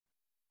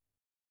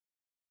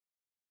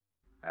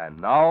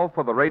And now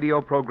for the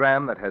radio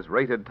program that has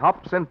rated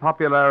tops in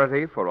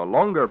popularity for a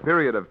longer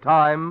period of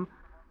time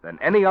than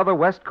any other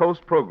West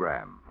Coast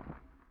program.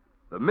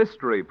 The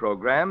mystery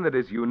program that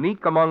is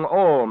unique among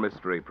all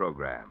mystery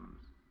programs.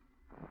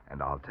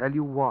 And I'll tell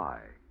you why.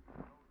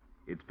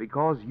 It's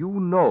because you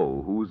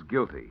know who's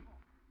guilty.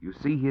 You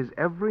see his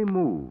every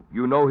move.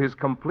 You know his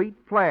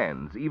complete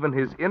plans, even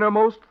his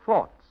innermost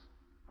thoughts.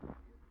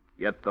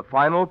 Yet the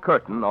final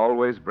curtain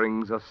always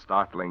brings a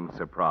startling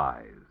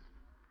surprise.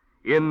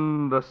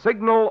 In the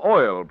Signal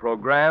Oil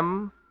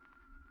program,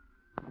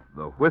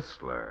 The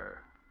Whistler.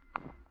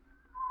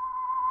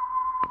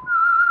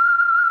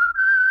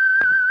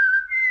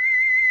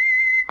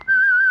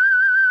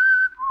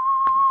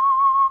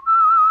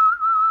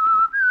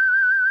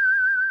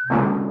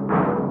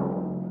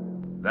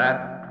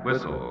 That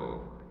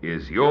whistle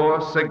is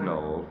your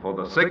signal for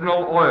the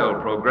Signal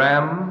Oil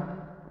program,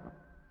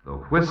 The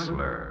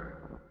Whistler.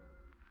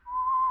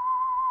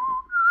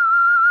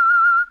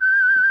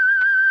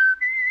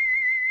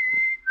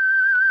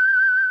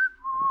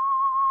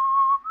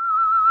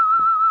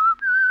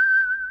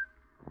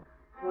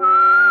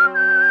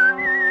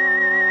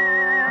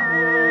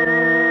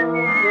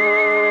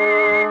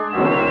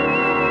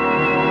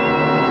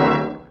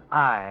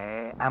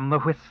 I am the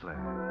Whistler,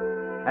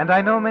 and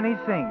I know many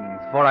things,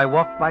 for I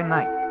walk by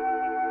night.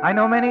 I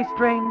know many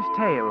strange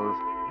tales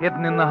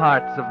hidden in the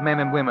hearts of men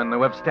and women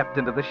who have stepped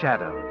into the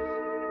shadows.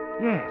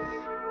 Yes,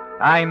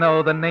 I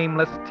know the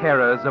nameless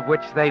terrors of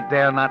which they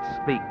dare not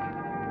speak.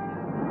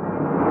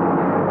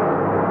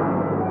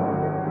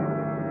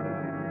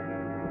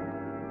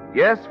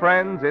 Yes,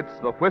 friends, it's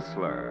The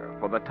Whistler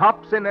for the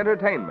tops in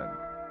entertainment.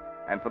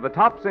 And for the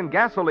tops in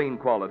gasoline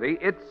quality,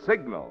 it's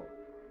Signal.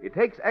 It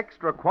takes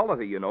extra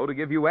quality, you know, to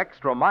give you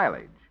extra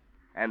mileage.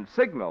 And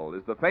Signal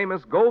is the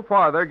famous Go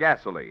Farther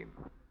gasoline.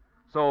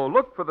 So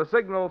look for the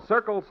Signal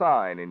circle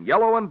sign in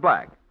yellow and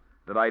black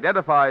that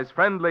identifies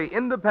friendly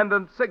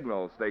independent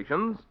signal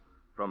stations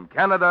from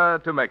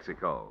Canada to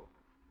Mexico.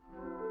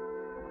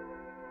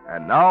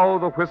 And now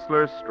the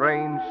Whistler's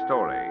strange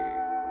story.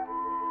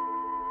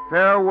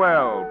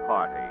 Farewell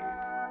Party.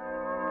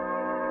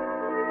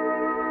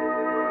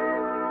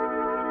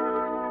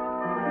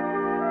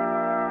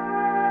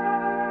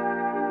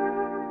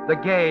 The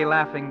gay,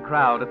 laughing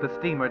crowd at the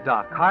steamer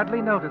dock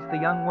hardly noticed the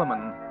young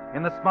woman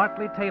in the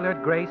smartly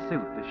tailored gray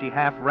suit as she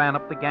half ran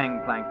up the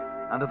gangplank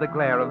under the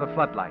glare of the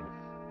floodlights.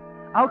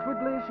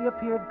 Outwardly, she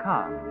appeared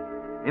calm,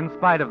 in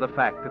spite of the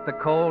fact that the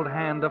cold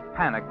hand of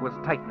panic was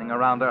tightening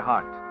around her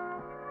heart.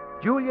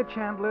 Julia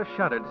Chandler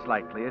shuddered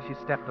slightly as she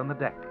stepped on the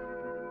deck.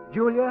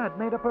 Julia had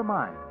made up her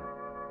mind.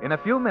 In a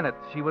few minutes,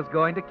 she was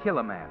going to kill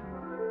a man.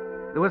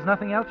 There was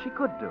nothing else she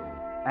could do,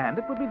 and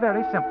it would be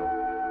very simple.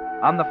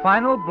 On the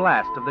final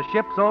blast of the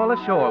ship's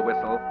all-ashore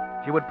whistle,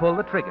 she would pull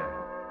the trigger.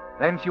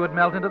 Then she would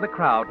melt into the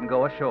crowd and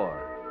go ashore.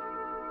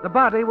 The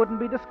body wouldn't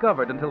be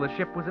discovered until the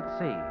ship was at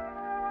sea.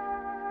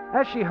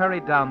 As she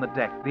hurried down the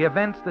deck, the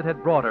events that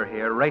had brought her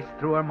here raced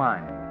through her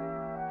mind.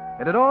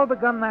 It had all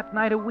begun that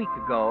night a week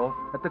ago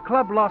at the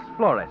Club Los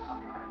Flores,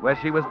 where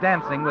she was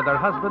dancing with her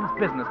husband's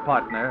business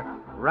partner,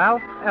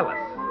 Ralph Ellis.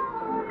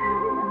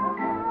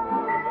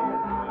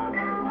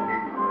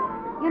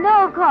 You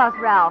know, of course,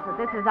 Ralph, that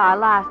this is our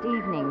last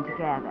evening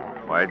together.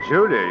 Why,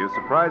 Julia, you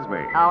surprised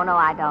me. Oh, no,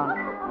 I don't.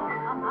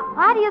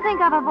 Why do you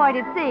think I've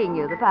avoided seeing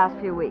you the past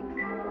few weeks?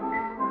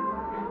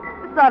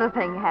 This sort of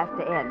thing has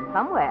to end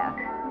somewhere.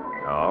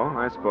 Oh,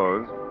 I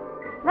suppose.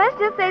 Let's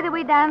just say that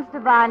we dance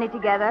divinely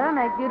together,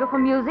 make beautiful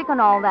music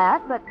and all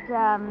that, but,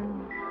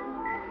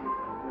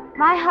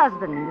 my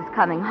husband is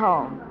coming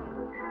home.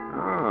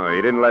 Oh,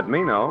 you didn't let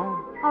me know.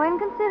 How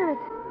inconsiderate.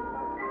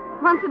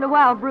 Once in a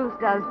while, Bruce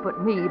does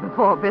put me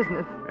before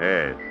business.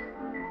 Yes.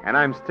 And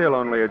I'm still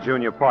only a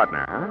junior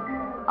partner, huh?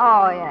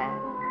 Oh, yes.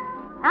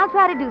 I'll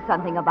try to do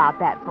something about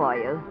that for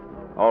you.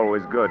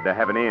 Always good to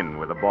have an in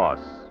with a boss.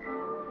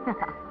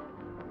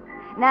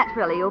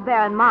 Naturally, you'll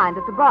bear in mind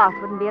that the boss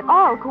wouldn't be at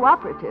all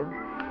cooperative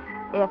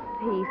if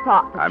he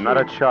thought that I'm not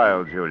a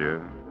child,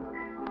 Julia.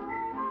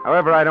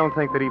 However, I don't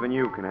think that even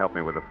you can help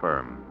me with the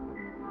firm.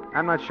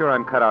 I'm not sure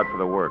I'm cut out for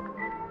the work.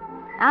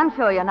 I'm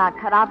sure you're not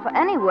cut out for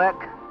any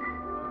work.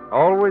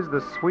 Always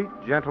the sweet,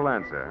 gentle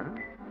answer,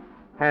 huh?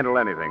 Handle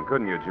anything,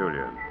 couldn't you,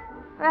 Julia?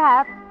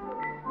 Perhaps.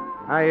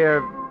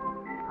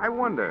 I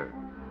wonder,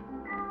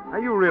 are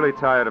you really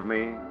tired of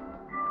me?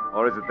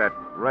 Or is it that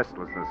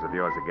restlessness of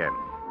yours again?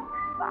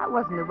 I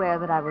wasn't aware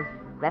that I was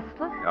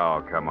restless.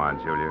 Oh, come on,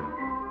 Julia.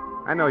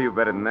 I know you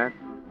better than that.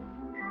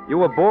 You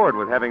were bored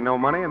with having no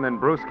money, and then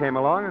Bruce came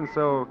along, and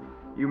so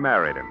you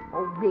married him.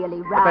 Oh,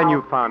 really, Ralph? But then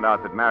you found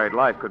out that married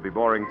life could be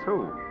boring,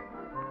 too.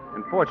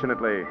 And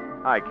fortunately,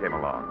 I came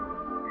along.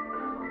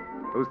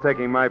 Who's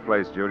taking my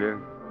place, Julia?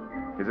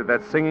 Is it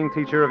that singing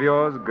teacher of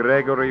yours,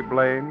 Gregory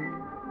Blaine?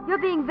 You're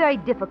being very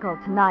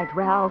difficult tonight,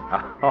 Ralph.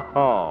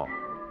 Oh,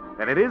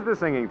 then it is the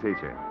singing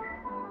teacher.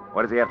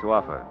 What does he have to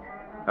offer?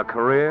 A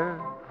career,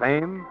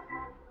 fame,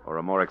 or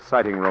a more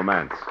exciting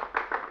romance?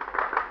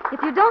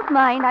 If you don't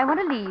mind, I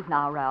want to leave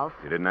now, Ralph.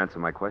 You didn't answer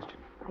my question.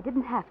 I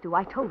didn't have to.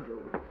 I told you.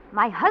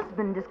 My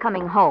husband is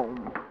coming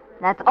home.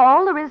 That's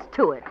all there is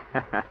to it.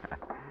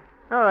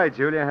 All right,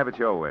 Julia, have it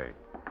your way.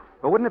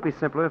 But wouldn't it be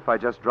simpler if I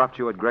just dropped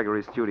you at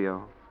Gregory's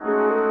studio?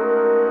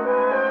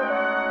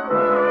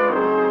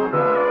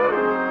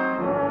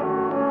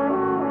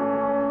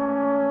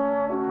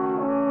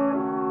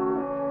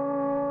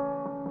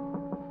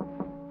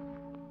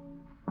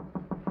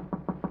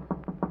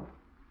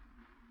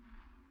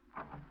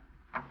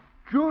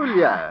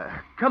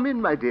 Julia, come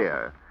in, my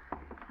dear.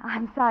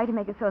 I'm sorry to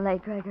make it so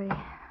late, Gregory,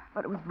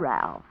 but it was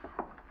Ralph.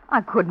 I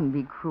couldn't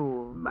be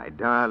cruel. My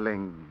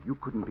darling, you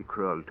couldn't be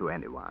cruel to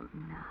anyone.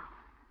 No.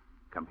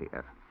 Come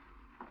here.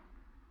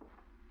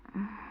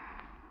 Oh,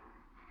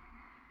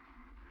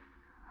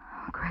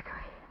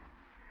 Gregory.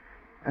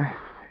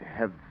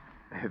 Have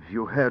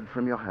you heard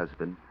from your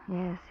husband?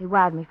 Yes, he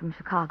wired me from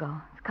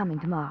Chicago. It's coming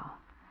tomorrow.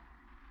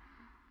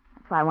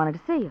 That's why I wanted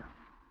to see you.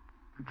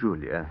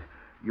 Julia,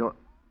 you're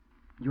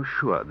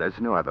sure there's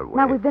no other way?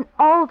 Now, we've been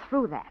all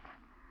through that.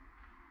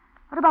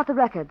 What about the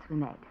records we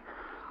made?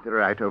 They're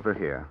right over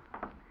here.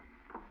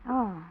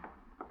 Oh,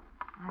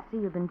 I see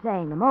you've been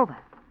playing them over.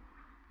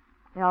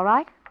 They all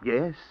right?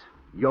 Yes.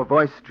 Your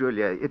voice,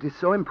 Julia, it is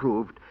so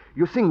improved.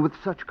 You sing with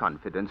such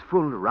confidence,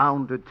 full,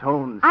 rounded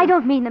tones. I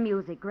don't mean the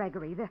music,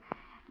 Gregory.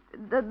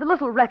 The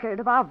little record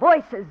of our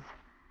voices.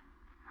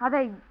 Are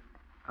they...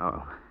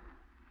 Oh.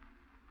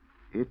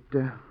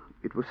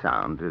 It will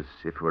sound as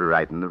if we're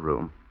right in the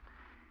room.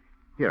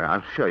 Here,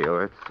 I'll show you.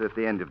 It's at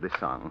the end of the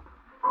song.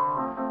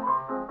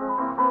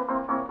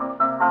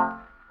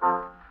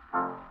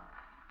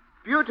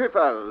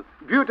 Beautiful.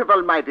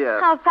 Beautiful, my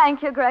dear. Oh,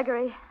 thank you,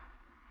 Gregory.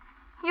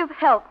 You've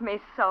helped me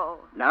so.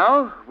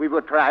 Now, we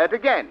will try it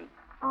again.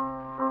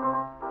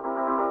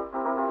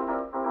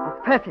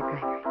 It's perfect,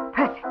 Gregory.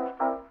 Perfect.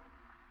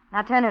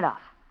 Now turn it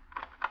off.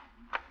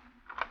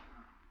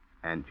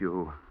 And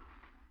you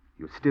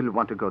still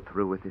want to go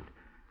through with it?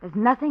 There's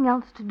nothing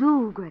else to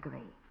do,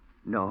 Gregory.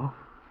 No.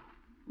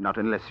 Not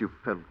unless you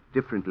felt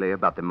differently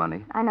about the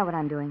money. I know what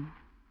I'm doing.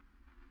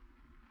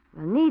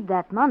 We'll need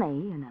that money,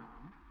 you know.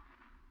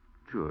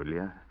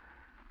 Julia,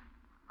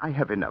 I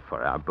have enough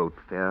for our boat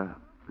fare.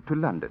 To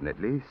London,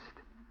 at least.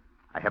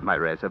 I have my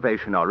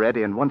reservation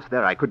already, and once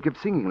there I could give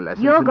singing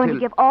lessons You're going to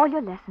give all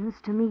your lessons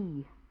to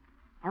me.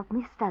 Help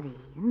me study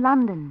in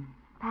London,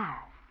 Paris,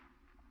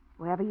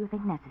 wherever you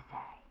think necessary.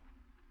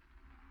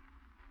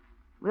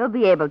 We'll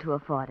be able to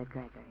afford it,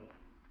 Gregory.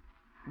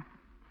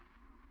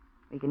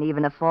 We can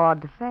even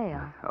afford to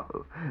fail.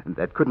 Oh,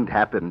 that couldn't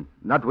happen.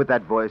 Not with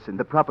that voice and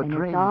the proper When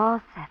training. it's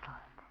all settled.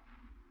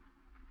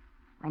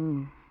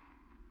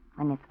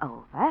 When it's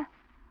over,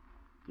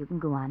 you can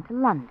go on to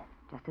London,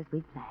 just as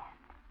we planned.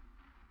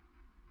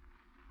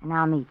 And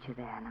I'll meet you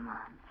there in a month.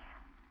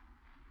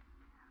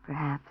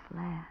 Perhaps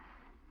less.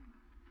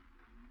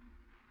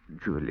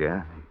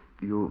 Julia,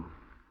 you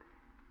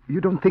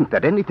don't think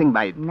that anything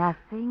might...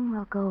 Nothing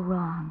will go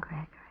wrong,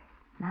 Gregory.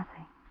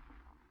 Nothing.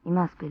 You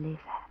must believe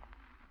that.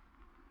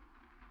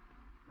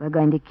 We're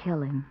going to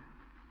kill him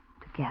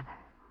together.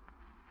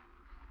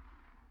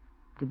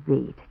 To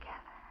be together.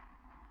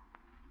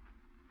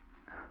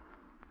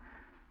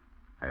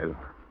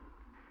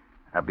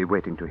 I'll be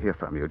waiting to hear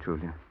from you,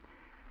 Julia.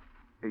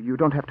 You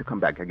don't have to come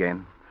back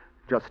again.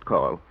 Just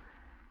call.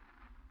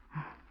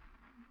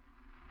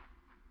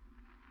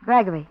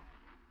 Gregory.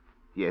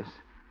 Yes?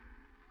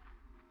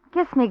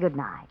 Kiss me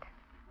goodnight.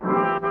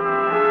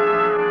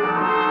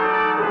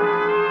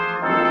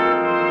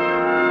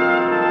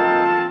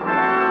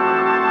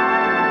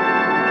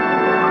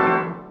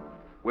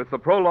 With the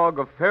prologue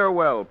of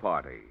Farewell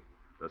Party,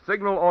 the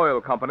Signal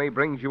Oil Company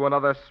brings you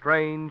another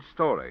strange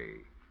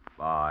story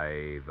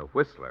by The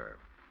Whistler.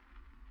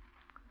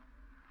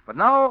 But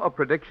now, a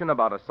prediction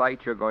about a sight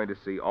you're going to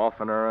see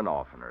oftener and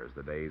oftener as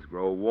the days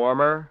grow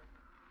warmer.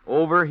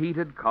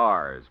 Overheated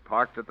cars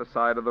parked at the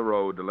side of the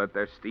road to let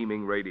their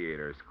steaming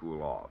radiators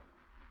cool off.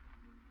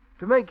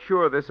 To make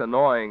sure this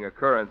annoying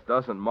occurrence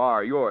doesn't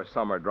mar your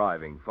summer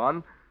driving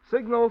fun,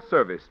 Signal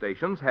service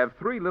stations have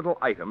 3 little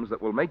items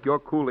that will make your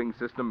cooling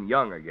system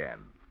young again.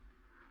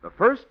 The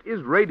first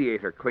is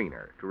radiator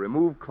cleaner to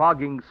remove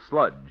clogging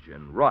sludge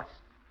and rust.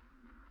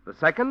 The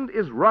second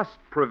is rust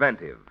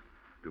preventive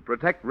to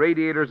protect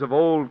radiators of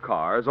old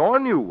cars or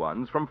new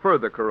ones from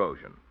further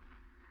corrosion.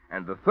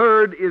 And the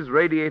third is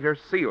radiator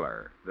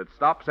sealer that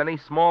stops any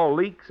small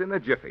leaks in a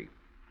jiffy.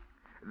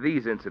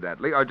 These,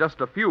 incidentally, are just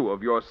a few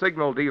of your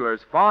Signal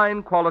dealer's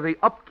fine quality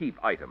upkeep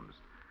items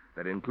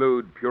that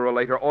include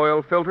Purolator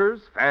oil filters,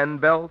 fan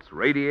belts,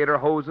 radiator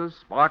hoses,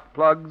 spark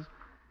plugs,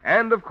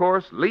 and, of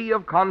course, Lee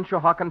of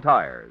Conshohocken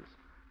tires,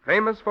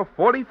 famous for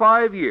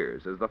 45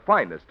 years as the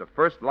finest of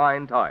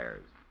first-line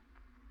tires.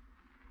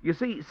 You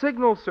see,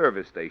 Signal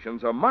service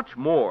stations are much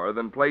more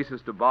than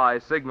places to buy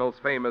Signal's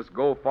famous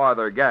Go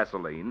Farther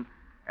gasoline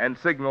and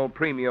Signal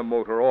Premium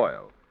Motor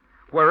Oil.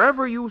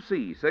 Wherever you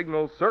see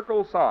Signal's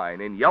circle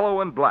sign in yellow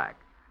and black,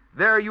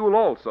 there you'll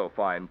also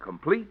find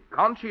complete,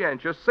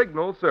 conscientious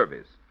Signal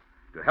service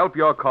to help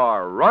your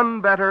car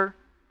run better,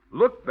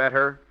 look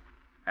better,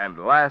 and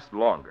last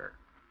longer.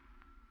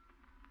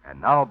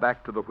 And now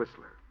back to the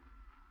Whistler.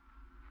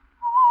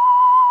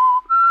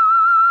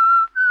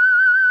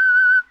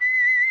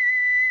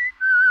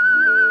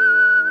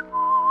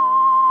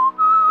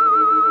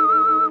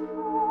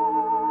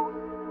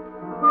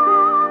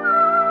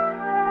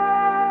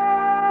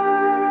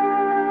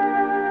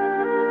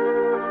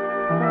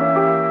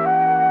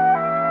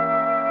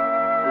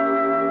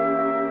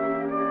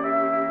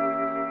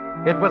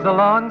 It was a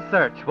long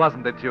search,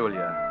 wasn't it,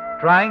 Julia?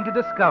 Trying to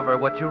discover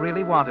what you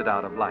really wanted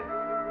out of life.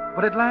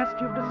 But at last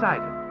you've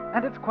decided,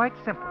 and it's quite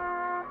simple.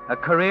 A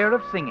career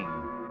of singing,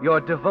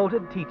 your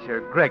devoted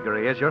teacher,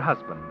 Gregory, as your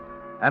husband,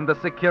 and the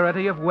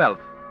security of wealth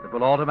that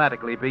will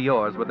automatically be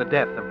yours with the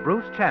death of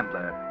Bruce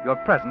Chandler, your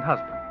present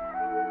husband.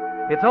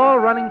 It's all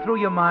running through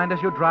your mind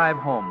as you drive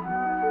home,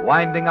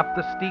 winding up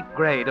the steep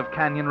grade of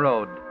Canyon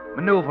Road,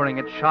 maneuvering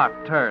at sharp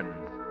turns.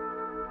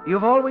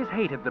 You've always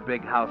hated the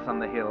big house on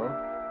the hill,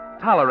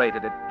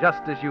 tolerated it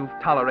just as you've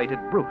tolerated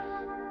Bruce.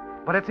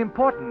 But it's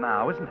important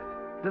now, isn't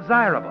it?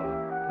 Desirable.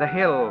 The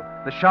hill,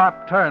 the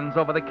sharp turns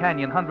over the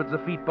canyon hundreds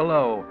of feet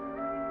below,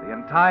 the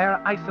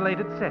entire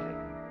isolated setting.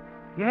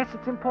 Yes,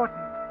 it's important,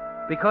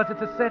 because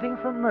it's a setting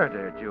for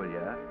murder,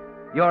 Julia.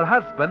 Your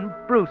husband,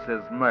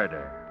 Bruce's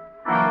murder.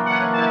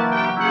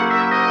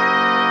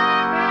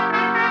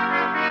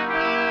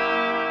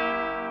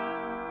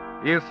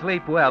 You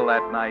sleep well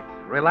that night,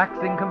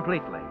 relaxing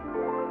completely,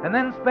 and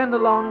then spend a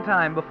long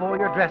time before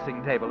your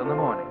dressing table in the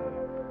morning.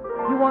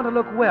 You want to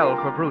look well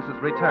for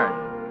Bruce's return,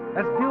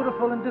 as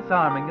beautiful and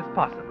disarming as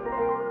possible.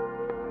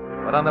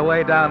 But on the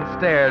way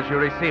downstairs, you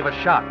receive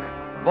a shock.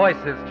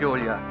 Voices,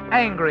 Julia,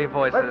 angry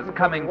voices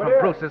coming from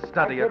Bruce's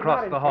study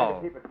across the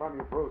hall. Keep it from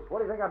you, Bruce. What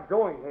do you think I'm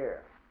doing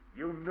here?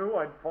 You knew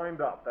I'd find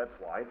out, that's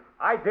why.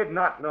 I did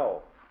not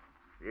know.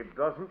 It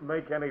doesn't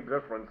make any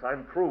difference.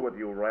 I'm through with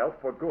you, Ralph,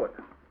 for good.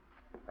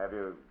 Have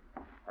you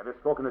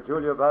spoken to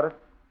Julia about it?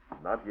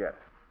 Not yet.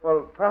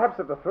 Well, perhaps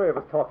if the three of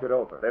us talked it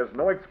over. There's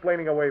no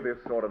explaining away this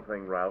sort of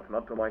thing, Ralph,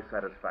 not to my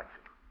satisfaction.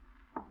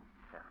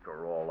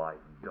 After all I've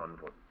done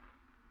for...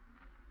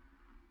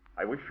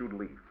 I wish you'd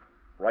leave.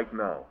 Right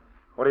now.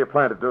 What do you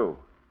plan to do?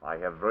 I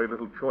have very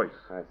little choice.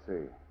 I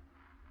see.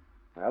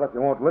 Well, if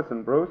you won't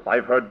listen, Bruce...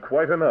 I've heard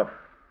quite enough.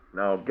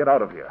 Now, get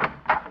out of here.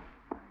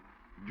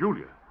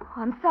 Julia. Oh,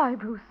 I'm sorry,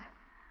 Bruce.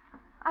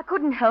 I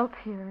couldn't help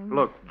hearing.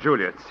 Look,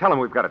 Julia, tell him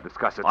we've got to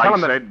discuss it. I Tell him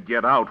said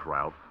get out,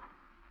 Ralph.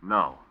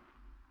 Now.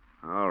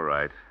 All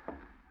right.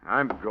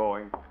 I'm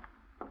going.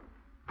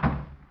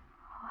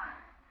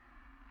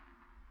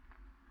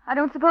 I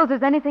don't suppose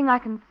there's anything I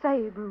can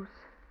say, Bruce.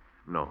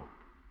 No.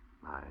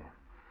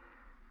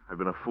 I've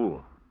been a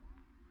fool.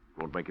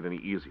 Won't make it any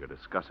easier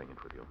discussing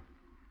it with you.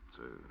 It's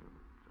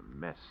a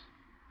mess.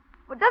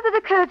 But does it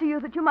occur to you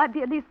that you might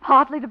be at least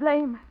partly to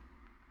blame?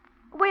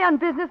 Away on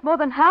business more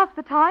than half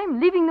the time,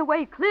 leaving the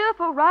way clear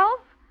for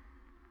Ralph?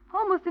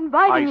 Almost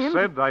inviting him...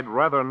 I said I'd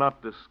rather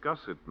not discuss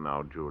it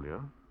now,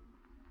 Julia.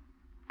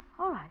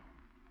 All right.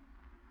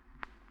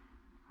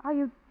 Are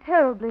you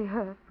terribly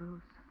hurt,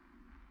 Bruce?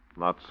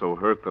 Not so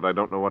hurt that I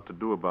don't know what to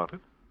do about it.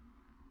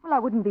 Well, I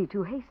wouldn't be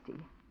too hasty.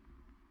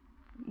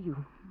 You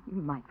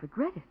might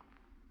regret it.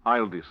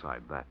 I'll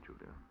decide that,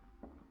 Julia.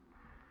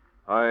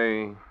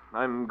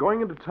 I'm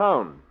going into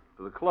town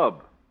to the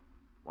club.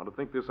 Want to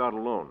think this out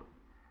alone.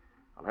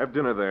 I'll have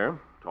dinner there.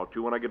 Talk to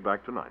you when I get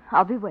back tonight.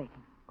 I'll be waiting.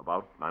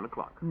 About 9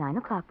 o'clock. 9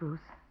 o'clock, Bruce.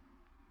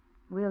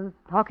 We'll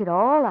talk it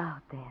all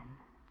out then.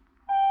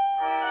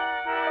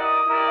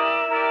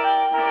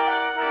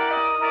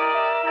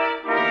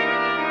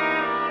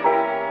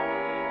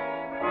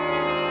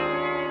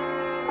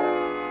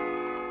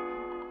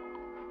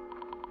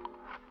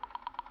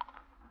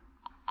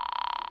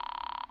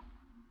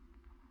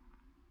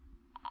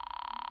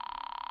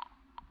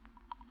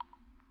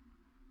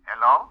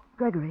 Hello?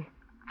 Gregory,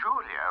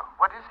 Julia,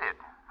 what is it?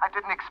 I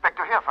didn't expect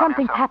to hear from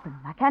something you. so- happened.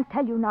 I can't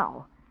tell you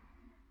now.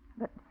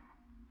 But,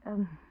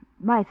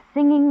 my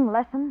singing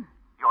lesson,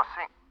 You're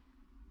sing...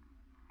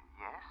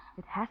 Yes?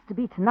 it has to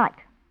be tonight.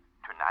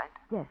 Tonight?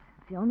 Yes,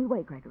 it's the only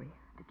way, Gregory,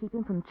 to keep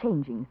him from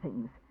changing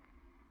things.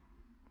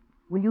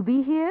 Will you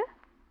be here?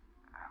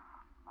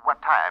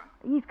 What time?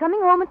 He's coming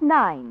home at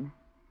 9.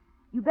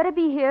 You better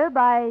be here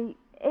by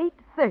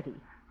 8:30.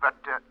 But,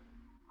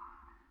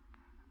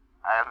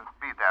 I'll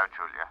be there,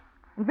 Julia.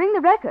 And bring the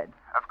record.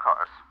 Of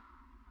course.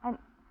 And,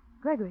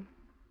 Gregory,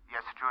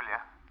 Yes,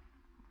 Julia.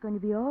 it's going to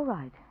be all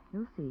right.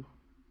 You'll see.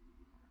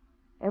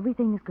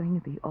 Everything is going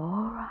to be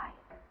all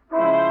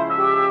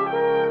right.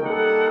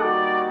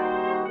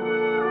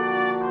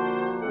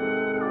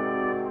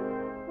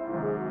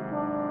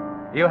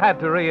 You had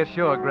to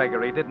reassure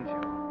Gregory, didn't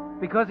you?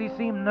 Because he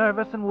seemed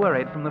nervous and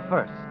worried from the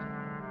first.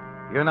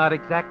 You're not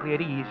exactly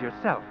at ease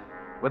yourself,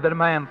 with the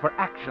demand for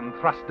action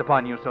thrust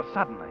upon you so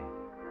suddenly.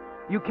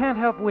 You can't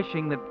help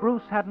wishing that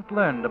Bruce hadn't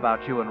learned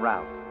about you and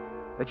Ralph,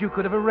 that you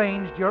could have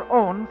arranged your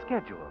own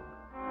schedule.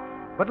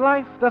 But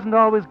life doesn't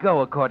always go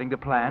according to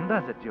plan,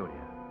 does it, Julia?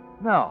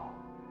 No.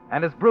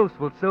 And as Bruce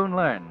will soon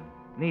learn,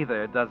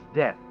 neither does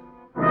death.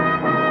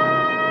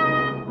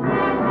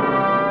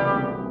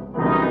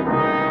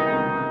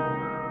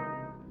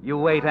 You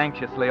wait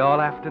anxiously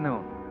all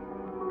afternoon.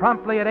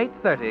 Promptly at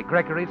 8:30,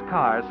 Gregory's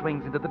car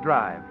swings into the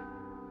drive.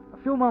 A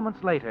few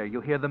moments later,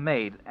 you hear the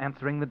maid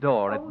answering the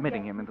door,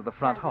 admitting him into the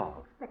front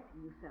hall.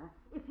 Expecting you, sir.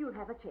 If you'll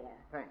have a chair.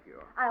 Thank you.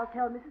 I'll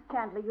tell Mrs.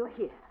 Chandler you're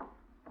here.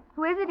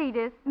 Who is it,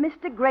 Edith?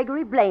 Mr.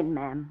 Gregory Blaine,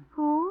 ma'am.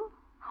 Who?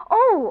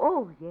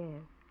 Oh,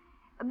 yes.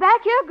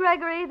 Back here,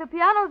 Gregory. The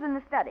piano's in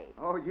the study.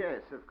 Oh,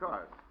 yes, of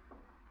course.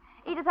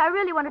 Edith, I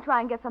really want to try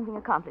and get something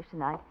accomplished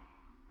tonight.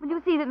 Will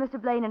you see that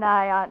Mr. Blaine and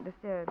I aren't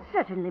disturbed?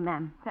 Certainly,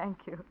 ma'am. Thank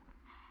you.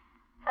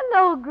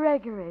 Hello,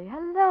 Gregory.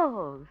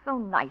 Hello. So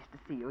nice to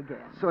see you again.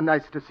 So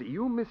nice to see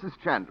you, Mrs.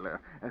 Chandler.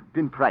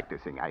 Been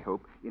practicing, I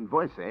hope, in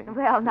voice, eh?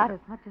 Well, not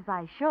as much as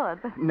I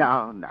should, but...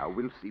 Now,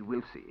 we'll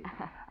see.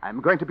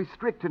 I'm going to be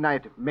strict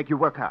tonight, make you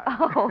work hard.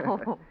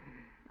 Oh.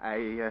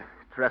 I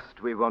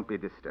trust we won't be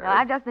disturbed. No,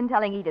 I've just been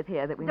telling Edith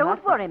here that we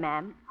Don't worry,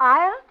 ma'am.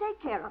 I'll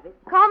take care of it.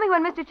 Call me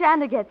when Mr.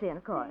 Chandler gets in,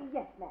 of course.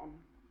 Yes,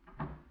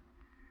 ma'am.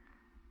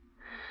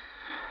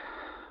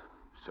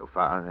 So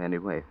far,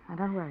 anyway. Now,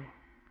 don't worry.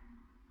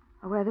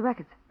 Oh, where are the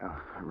records? Oh,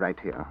 right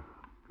here.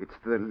 It's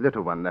the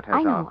little one that has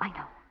I know.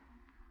 Now,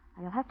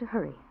 you'll have to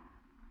hurry.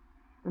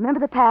 Remember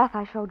the path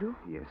I showed you?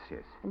 Yes.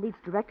 It leads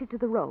directly to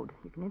the road.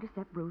 You can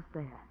intercept Bruce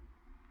there.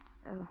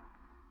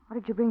 What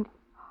did you bring?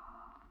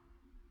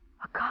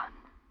 A gun.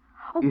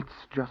 Oh.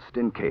 It's just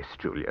in case,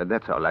 Julia.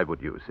 That's all I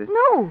would use it.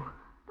 No,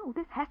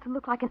 this has to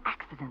look like an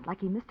accident,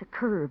 like he missed a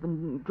curve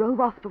and drove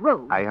off the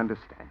road. I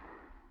understand.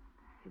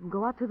 You can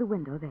go out through the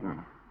window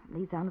there. It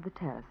leads down to the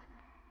terrace.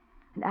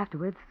 And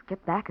afterwards,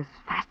 get back as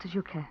fast as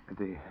you can.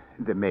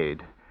 The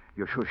maid,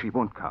 you're sure she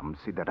won't come?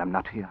 See that I'm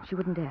not here? She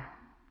wouldn't dare.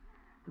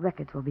 The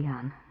records will be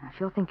on. Now,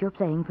 she'll think you're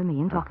playing for me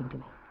and talking to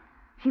me.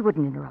 She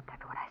wouldn't interrupt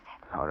after what I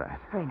said. All right.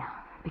 Hurry now.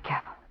 Be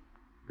careful.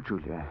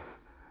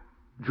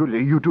 Julia,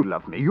 you do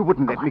love me. You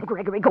wouldn't let me...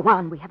 Gregory, go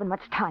on. We haven't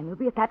much time. You'll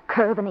be at that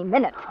curve any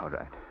minute. All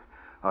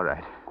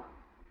right.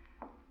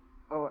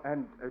 Oh,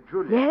 and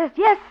Julia...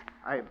 Yes?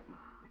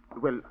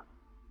 Well,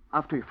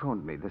 after you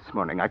phoned me this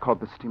morning, I called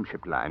the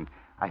steamship line.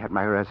 I had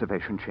my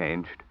reservation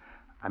changed.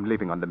 I'm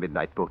leaving on the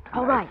midnight boat tonight.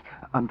 All right.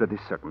 Under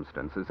these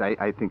circumstances,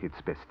 I think it's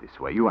best this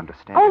way. You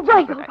understand? All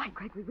right,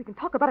 Gregory. We can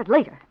talk about it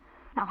later.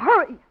 Now,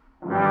 hurry.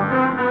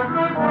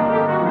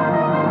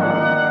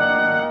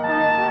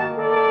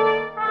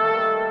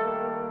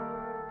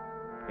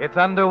 It's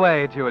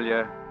underway,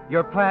 Julia.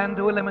 Your plan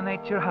to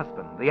eliminate your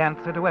husband, the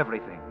answer to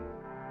everything.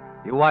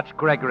 You watch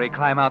Gregory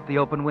climb out the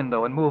open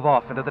window and move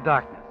off into the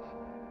darkness.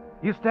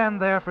 You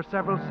stand there for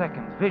several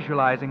seconds,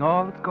 visualizing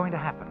all that's going to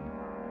happen.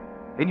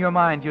 In your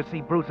mind, you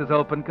see Bruce's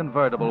open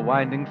convertible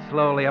winding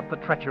slowly up the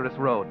treacherous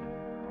road,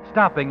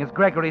 stopping as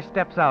Gregory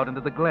steps out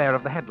into the glare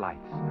of the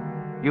headlights.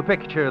 You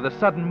picture the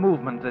sudden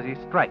movement as he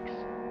strikes,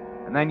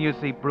 and then you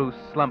see Bruce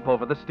slump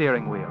over the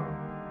steering wheel,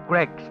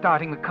 Greg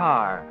starting the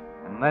car,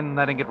 and then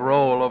letting it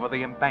roll over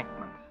the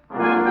embankment.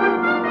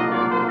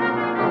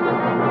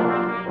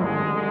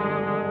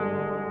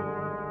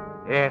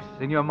 Yes,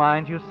 in your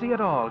mind, you see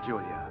it all,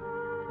 Julia.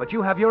 But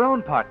you have your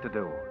own part to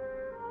do.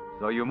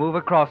 So you move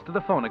across to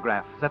the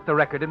phonograph, set the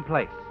record in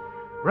place.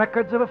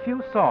 Records of a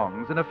few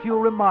songs and a few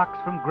remarks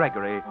from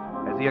Gregory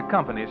as he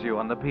accompanies you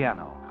on the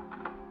piano.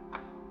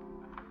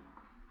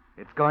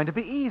 It's going to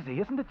be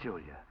easy, isn't it,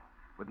 Julia?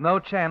 With no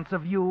chance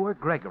of you or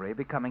Gregory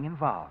becoming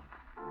involved.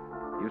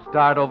 You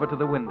start over to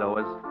the window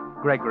as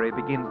Gregory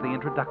begins the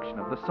introduction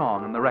of the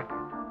song and the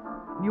record.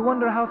 And you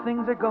wonder how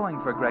things are going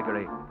for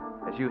Gregory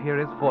as you hear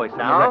his voice in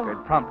the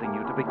record prompting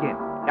you to begin.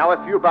 Now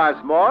a few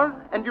bars more,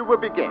 and you will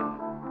begin.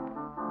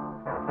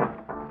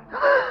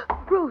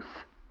 Bruce.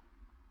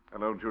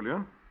 Hello,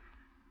 Julia.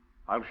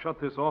 I'll shut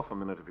this off a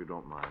minute if you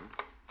don't mind.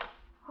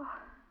 Oh.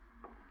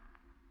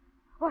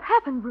 What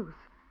happened, Bruce?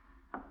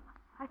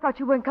 I thought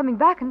you weren't coming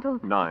back until...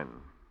 9.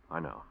 I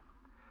know.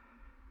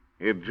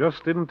 It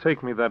just didn't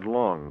take me that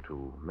long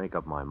to make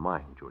up my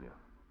mind, Julia.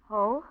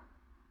 Oh?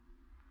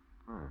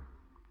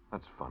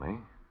 That's funny.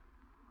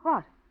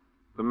 What?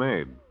 The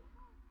maid.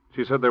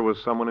 She said there was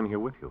someone in here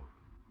with you.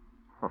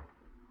 Huh.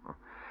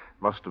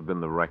 Must have been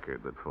the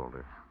record that fooled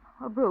her.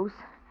 Oh, Bruce,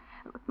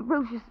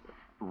 you...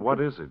 What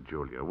is it,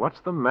 Julia?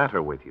 What's the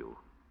matter with you?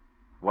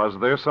 Was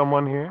there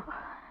someone here?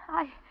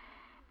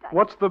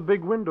 What's the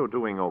big window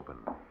doing open?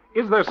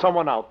 Is there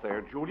someone out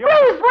there, Julia?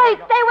 Bruce, wait!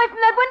 Stay away from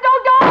that window!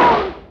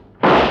 Don't!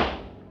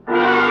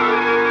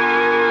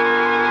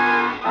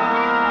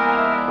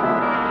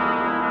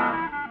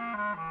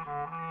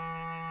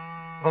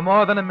 For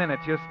more than a minute,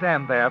 you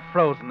stand there,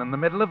 frozen in the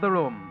middle of the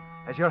room,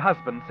 as your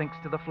husband sinks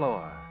to the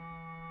floor.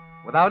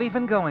 Without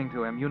even going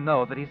to him, you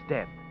know that he's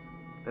dead.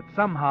 That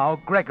somehow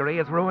Gregory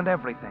has ruined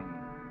everything,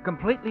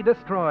 completely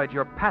destroyed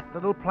your pat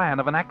little plan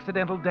of an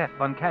accidental death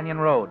on Canyon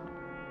Road.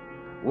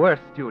 Worse,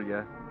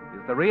 Julia,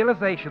 is the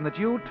realization that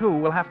you, too,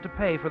 will have to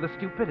pay for the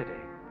stupidity.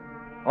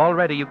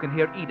 Already you can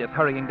hear Edith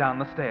hurrying down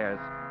the stairs.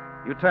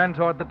 You turn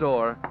toward the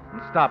door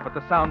and stop at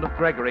the sound of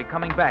Gregory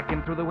coming back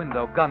in through the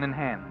window, gun in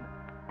hand.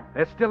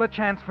 There's still a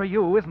chance for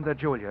you, isn't there,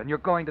 Julia? And you're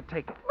going to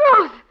take it.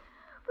 Bruce!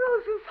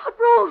 Bruce, you shot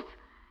Bruce!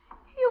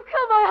 You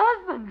killed my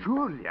husband!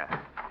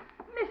 Julia!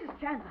 Mrs.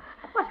 Chandler,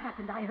 what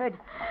happened? I heard...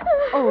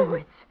 Oh,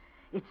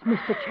 it's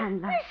Mr.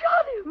 Chandler. He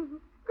shot him!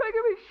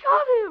 Gregory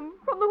shot him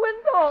from the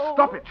window!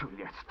 Stop it,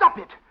 Julia! Stop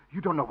it!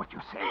 You don't know what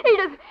you're saying.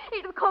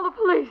 Edith, call the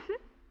police.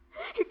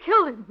 He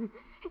killed him.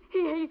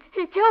 He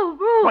killed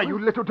Bruce. Why, you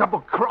little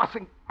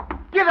double-crossing...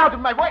 Get out of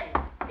my way!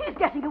 He's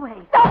getting away.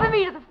 Stop him,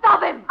 Edith!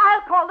 Stop him!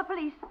 I'll call the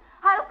police.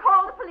 I'll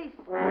call the police.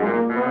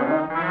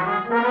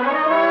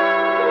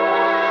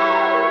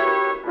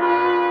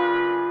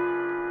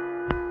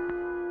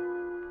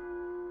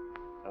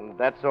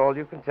 That's all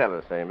you can tell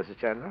us, eh, Mrs.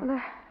 Chandler? Well,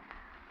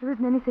 there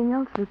isn't anything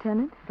else,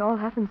 Lieutenant. It all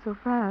happened so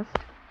fast.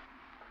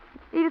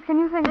 Edith, can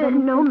you think of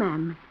anything? No,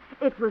 ma'am.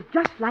 It was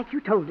just like you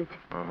told it.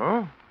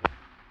 Uh-huh.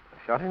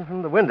 Shot him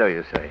from the window,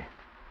 you say?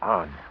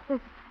 Odd. Yes,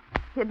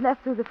 he had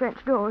left through the French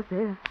doors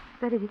there.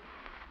 Said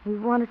he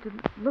wanted to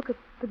look at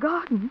the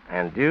garden.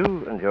 And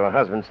you and your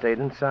husband stayed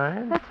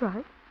inside? That's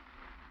right.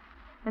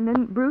 And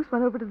then Bruce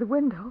went over to the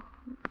window,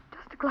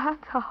 just to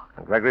glance out.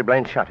 And Gregory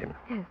Blaine shot him?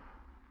 Yes.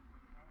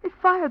 He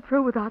fired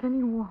through without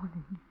any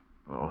warning.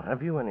 Well,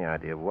 have you any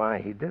idea why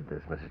he did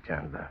this, Mrs.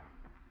 Chandler?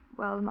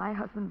 Well, my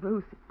husband,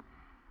 Bruce,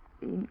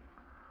 he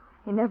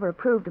never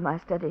approved of my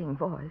studying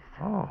voice.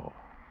 Oh.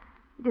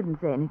 He didn't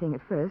say anything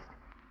at first.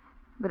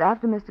 But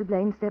after Mr.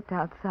 Blaine stepped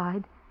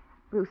outside,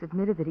 Bruce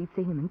admitted that he'd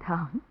seen him in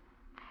town.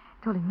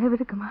 Told him never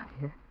to come out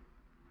here.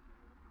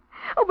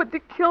 Oh, but to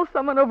kill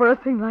someone over a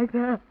thing like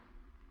that.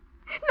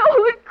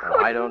 No, it couldn't.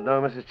 Oh, I don't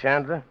know, Mrs.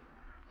 Chandler.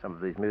 Some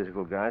of these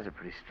musical guys are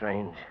pretty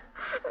strange.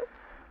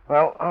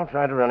 Well, I'll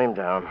try to run him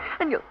down.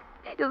 And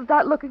you'll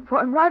start looking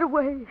for him right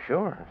away.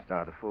 Sure.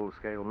 Start a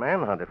full-scale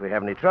manhunt if we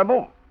have any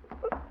trouble.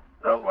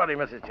 Don't worry,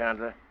 Mrs.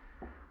 Chandler.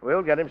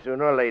 We'll get him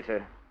sooner or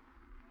later.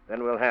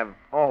 Then we'll have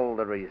all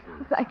the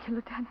reasons. Thank you,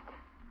 Lieutenant.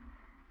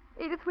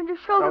 Edith, when you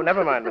show them... Oh,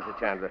 never mind, Mrs.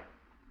 Chandler.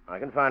 I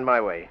can find my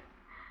way.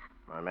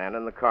 My man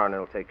in the coroner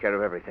will take care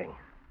of everything.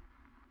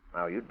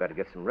 Now, you'd better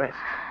get some rest.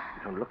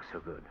 You don't look so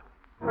good.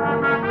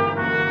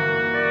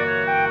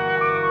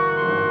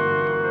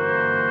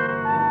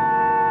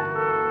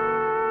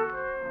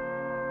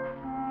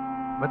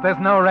 But there's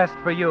no rest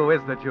for you, is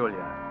there,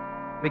 Julia?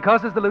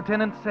 Because, as the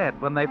lieutenant said,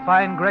 when they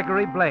find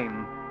Gregory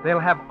Blaine, they'll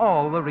have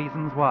all the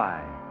reasons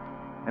why.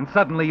 And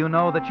suddenly you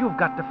know that you've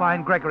got to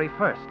find Gregory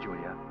first,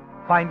 Julia.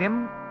 Find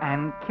him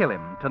and kill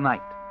him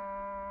tonight.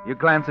 You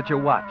glance at your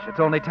watch. It's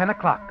only 10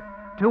 o'clock,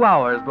 2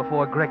 hours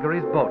before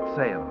Gregory's boat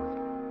sails.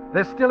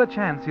 There's still a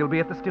chance he'll be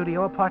at the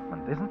studio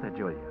apartment, isn't there,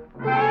 Julia?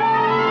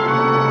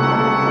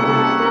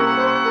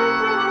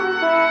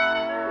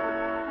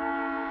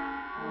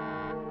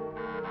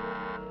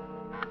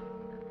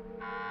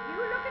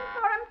 You looking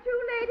for him too,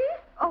 lady?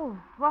 Oh,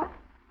 what?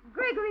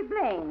 Gregory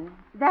Blaine.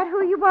 That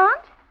who you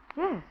want?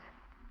 Yes.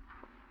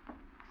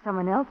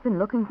 Someone else been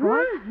looking for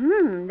him?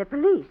 Mm-hmm. The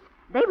police.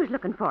 They was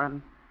looking for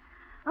him.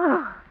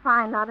 Oh,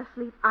 fine lot of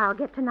sleep I'll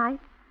get tonight.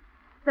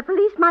 The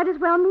police might as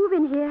well move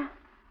in here.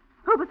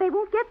 Oh, but they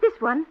won't get this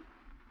one,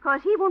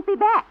 'cause he won't be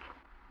back.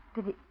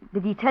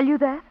 Did he tell you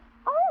that?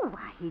 Oh,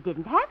 why, he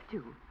didn't have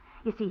to.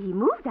 You see, he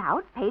moved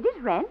out, paid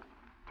his rent,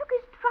 took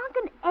his trunk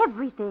and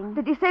everything.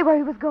 Did he say where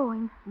he was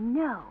going?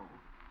 No.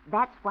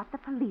 That's what the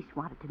police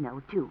wanted to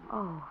know, too.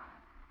 Oh.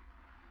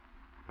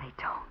 They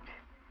don't.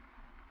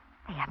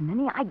 They haven't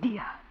any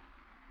idea.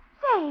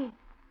 Say,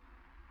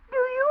 do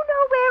you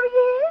know where he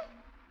is?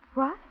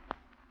 What?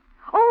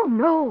 Oh,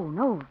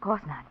 no, of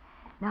course not.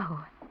 No.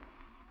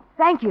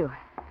 Thank you.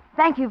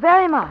 Thank you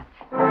very much.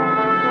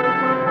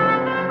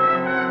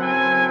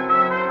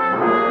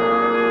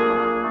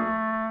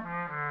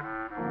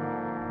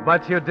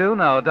 But you do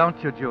know,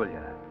 don't you,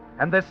 Julia?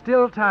 And there's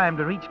still time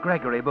to reach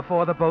Gregory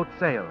before the boat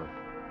sails.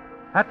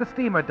 At the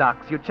steamer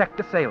docks, you check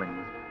the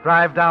sailings,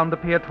 drive down to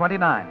Pier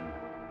 29.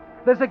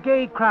 There's a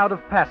gay crowd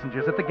of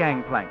passengers at the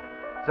gangplank,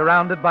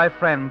 surrounded by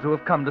friends who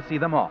have come to see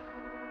them off.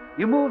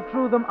 You move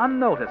through them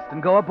unnoticed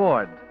and go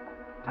aboard,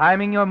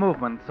 timing your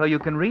movement so you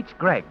can reach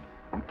Greg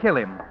and kill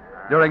him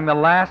during the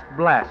last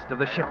blast of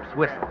the ship's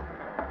whistle.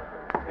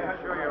 Yeah,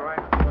 sure, you're right.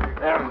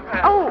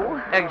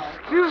 Oh!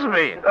 Excuse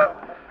me.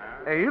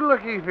 Are you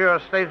looking for your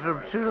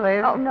stateroom too,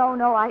 lady? Oh,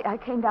 no, I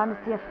came down to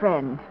see a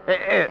friend.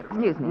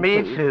 Excuse me,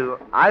 Me please. too.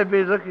 I've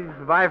been looking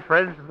for my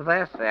friend for the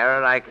last hour,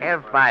 and I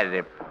can't find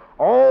him.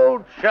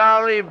 Old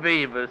Charlie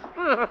Bemis.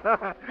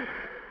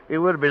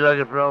 You wouldn't be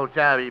looking for old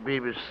Charlie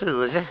Bemis, too,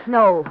 would you?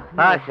 No.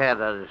 I can't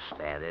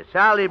understand it.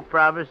 Charlie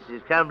promised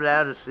he'd come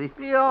down to see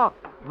me off.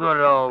 Good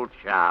old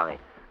Charlie.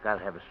 Got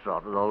to have a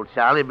sort with old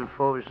Charlie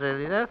before we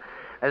say, you know.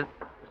 And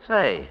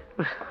say,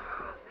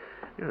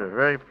 you're a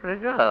very pretty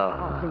girl.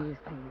 Oh, please.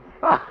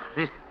 Oh,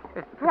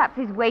 Perhaps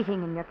he's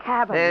waiting in your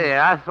cabin.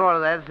 yeah, I thought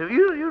of that, too.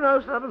 You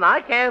know something?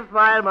 I can't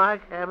find my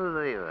cabin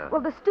either.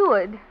 Well, the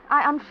steward,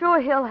 I'm sure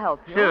he'll help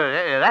you. Sure,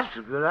 yeah, that's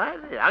a good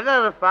idea. I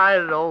got to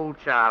find old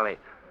Charlie.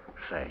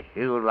 Say,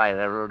 you would like to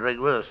have a little drink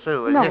with us,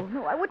 too, wouldn't you?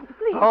 No, I wouldn't,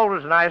 please.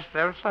 Always nice to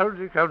have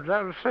somebody come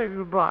down and say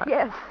goodbye.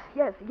 Yes,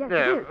 it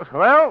is.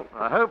 Well,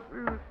 I hope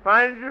you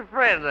find your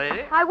friend,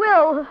 lady. I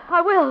will.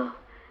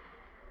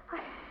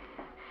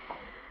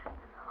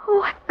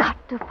 Oh, I've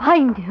got to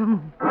find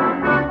him.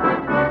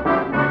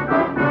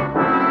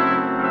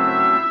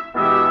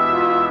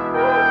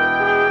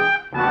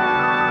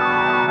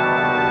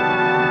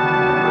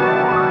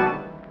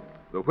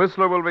 The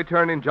Whistler will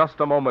return in just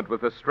a moment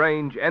with a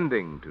strange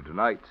ending to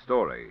tonight's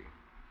story.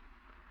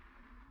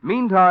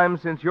 Meantime,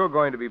 since you're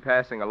going to be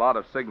passing a lot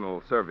of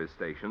signal service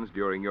stations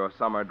during your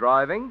summer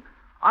driving,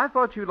 I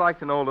thought you'd like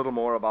to know a little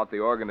more about the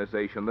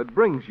organization that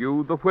brings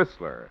you the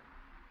Whistler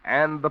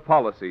and the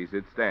policies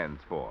it stands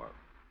for.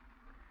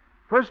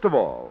 First of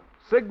all,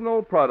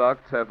 Signal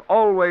products have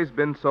always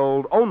been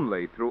sold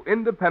only through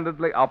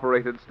independently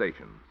operated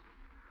stations.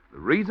 The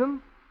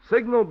reason?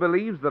 Signal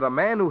believes that a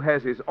man who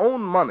has his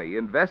own money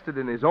invested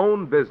in his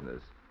own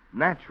business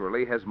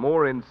naturally has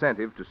more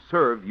incentive to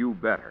serve you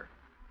better.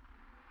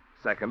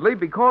 Secondly,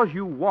 because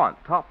you want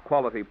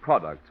top-quality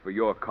products for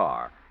your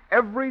car,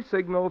 every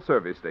Signal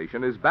service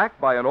station is backed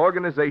by an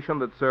organization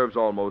that serves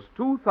almost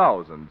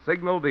 2,000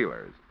 Signal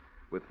dealers,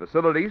 with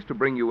facilities to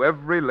bring you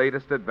every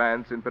latest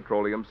advance in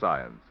petroleum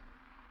science.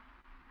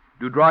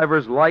 Do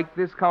drivers like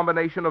this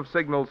combination of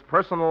Signal's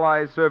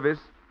personalized service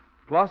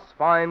plus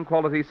fine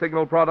quality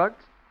Signal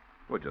products?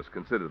 Well, just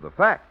consider the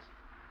facts.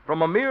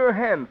 From a mere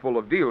handful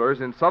of dealers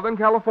in Southern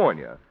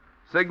California,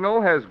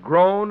 Signal has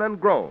grown and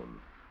grown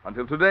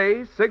until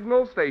today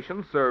Signal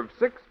stations serve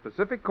 6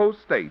 Pacific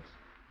Coast states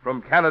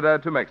from Canada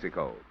to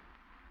Mexico.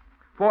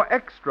 For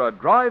extra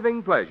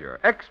driving pleasure,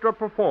 extra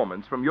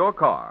performance from your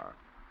car,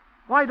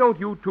 why don't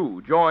you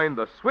too join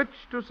the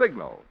switch to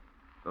Signal,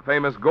 the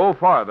famous Go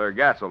Farther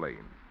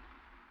gasoline?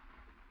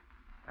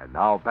 And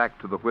now back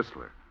to the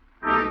Whistler.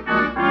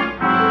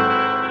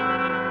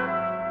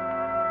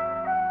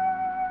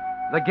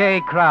 The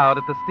gay crowd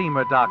at the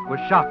steamer dock was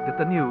shocked at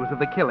the news of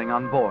the killing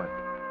on board.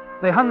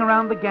 They hung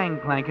around the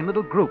gangplank in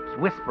little groups,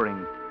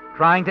 whispering,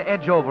 trying to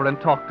edge over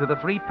and talk to the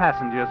 3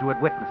 passengers who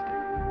had witnessed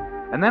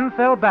it, and then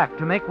fell back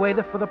to make way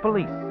for the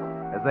police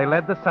as they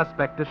led the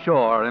suspect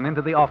ashore and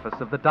into the office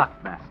of the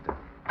dockmaster.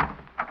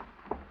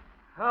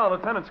 Oh,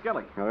 Lieutenant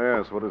Skelly. Oh,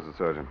 yes. What is it,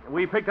 Sergeant?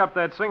 We picked up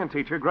that singing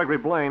teacher, Gregory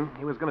Blaine.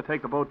 He was going to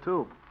take the boat,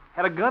 too.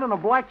 Had a gun and a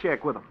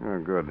blackjack with him. Oh,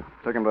 good.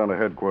 Take him down to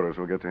headquarters.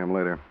 We'll get to him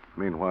later.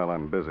 Meanwhile,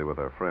 I'm busy with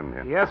our friend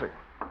here. Yes, sir.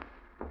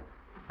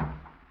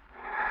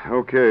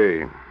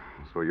 Okay.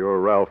 So you're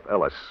Ralph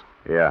Ellis.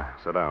 Yeah.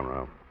 Sit down,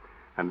 Ralph.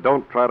 And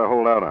don't try to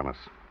hold out on us.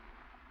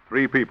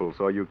 3 people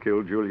saw you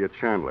kill Julia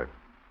Chandler.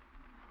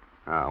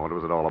 Now, what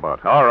was it all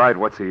about? All right,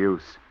 what's the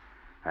use?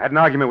 I had an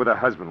argument with her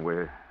husband.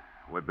 We're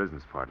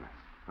business partners.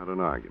 Not an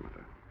argument.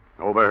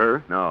 Over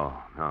her? No,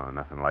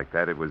 nothing like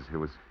that. It was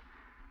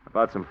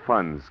about some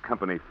funds,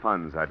 company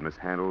funds I'd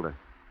mishandled.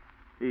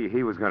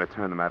 He was going to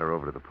turn the matter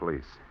over to the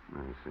police.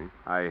 I see.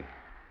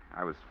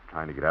 I was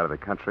trying to get out of the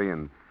country,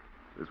 and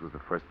this was the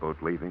first boat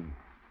leaving.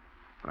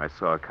 When I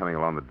saw her coming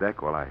along the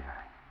deck, well, I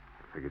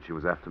figured she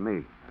was after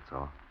me, that's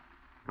all.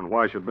 And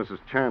why should Mrs.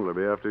 Chandler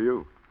be after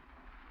you?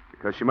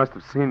 Because she must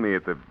have seen me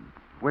at the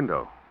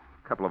window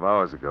a couple of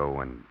hours ago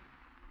when...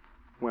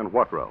 When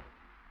what, Ralph?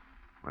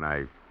 When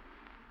I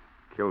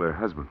killed her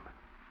husband.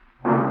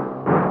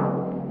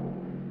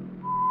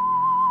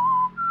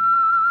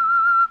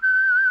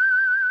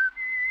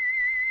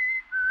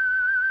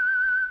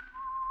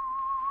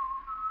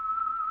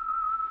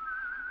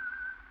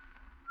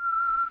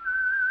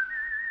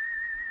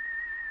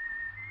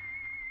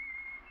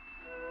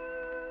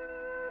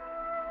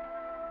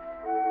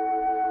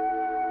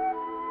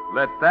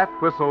 Let that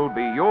whistle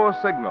be your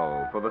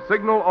signal for the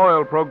Signal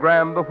Oil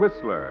program, The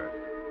Whistler,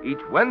 each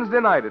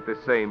Wednesday night at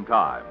this same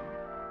time.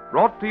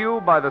 Brought to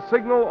you by the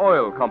Signal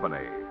Oil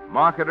Company,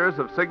 marketers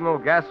of Signal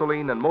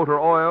gasoline and motor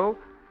oil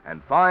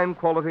and fine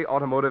quality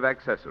automotive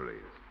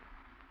accessories.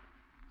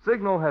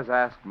 Signal has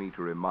asked me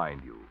to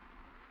remind you,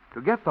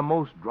 to get the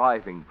most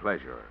driving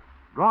pleasure,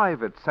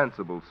 drive at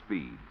sensible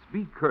speeds,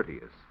 be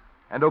courteous,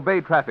 and obey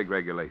traffic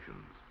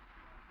regulations.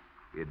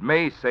 It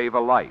may save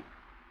a life.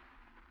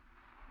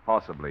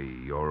 Possibly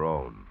your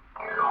own.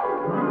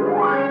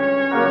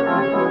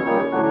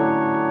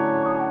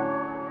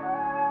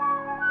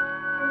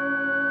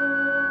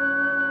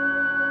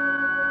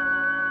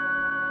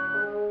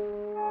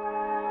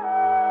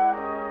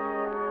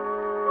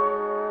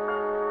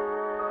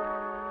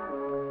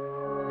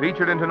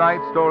 Featured in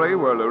tonight's story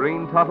were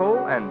Lorene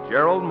Tuttle and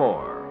Gerald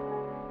Moore.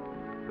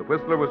 The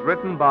Whistler was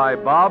written by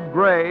Bob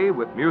Gray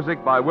with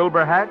music by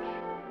Wilbur Hatch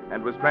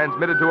and was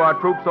transmitted to our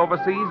troops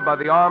overseas by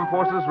the Armed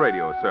Forces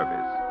Radio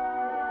Service.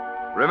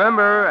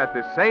 Remember, at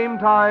the same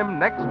time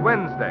next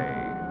Wednesday,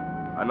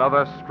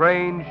 another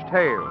strange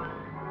tale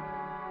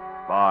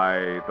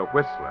by The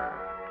Whistler.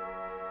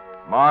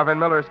 Marvin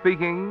Miller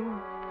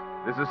speaking.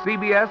 This is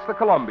CBS, the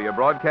Columbia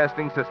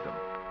Broadcasting System.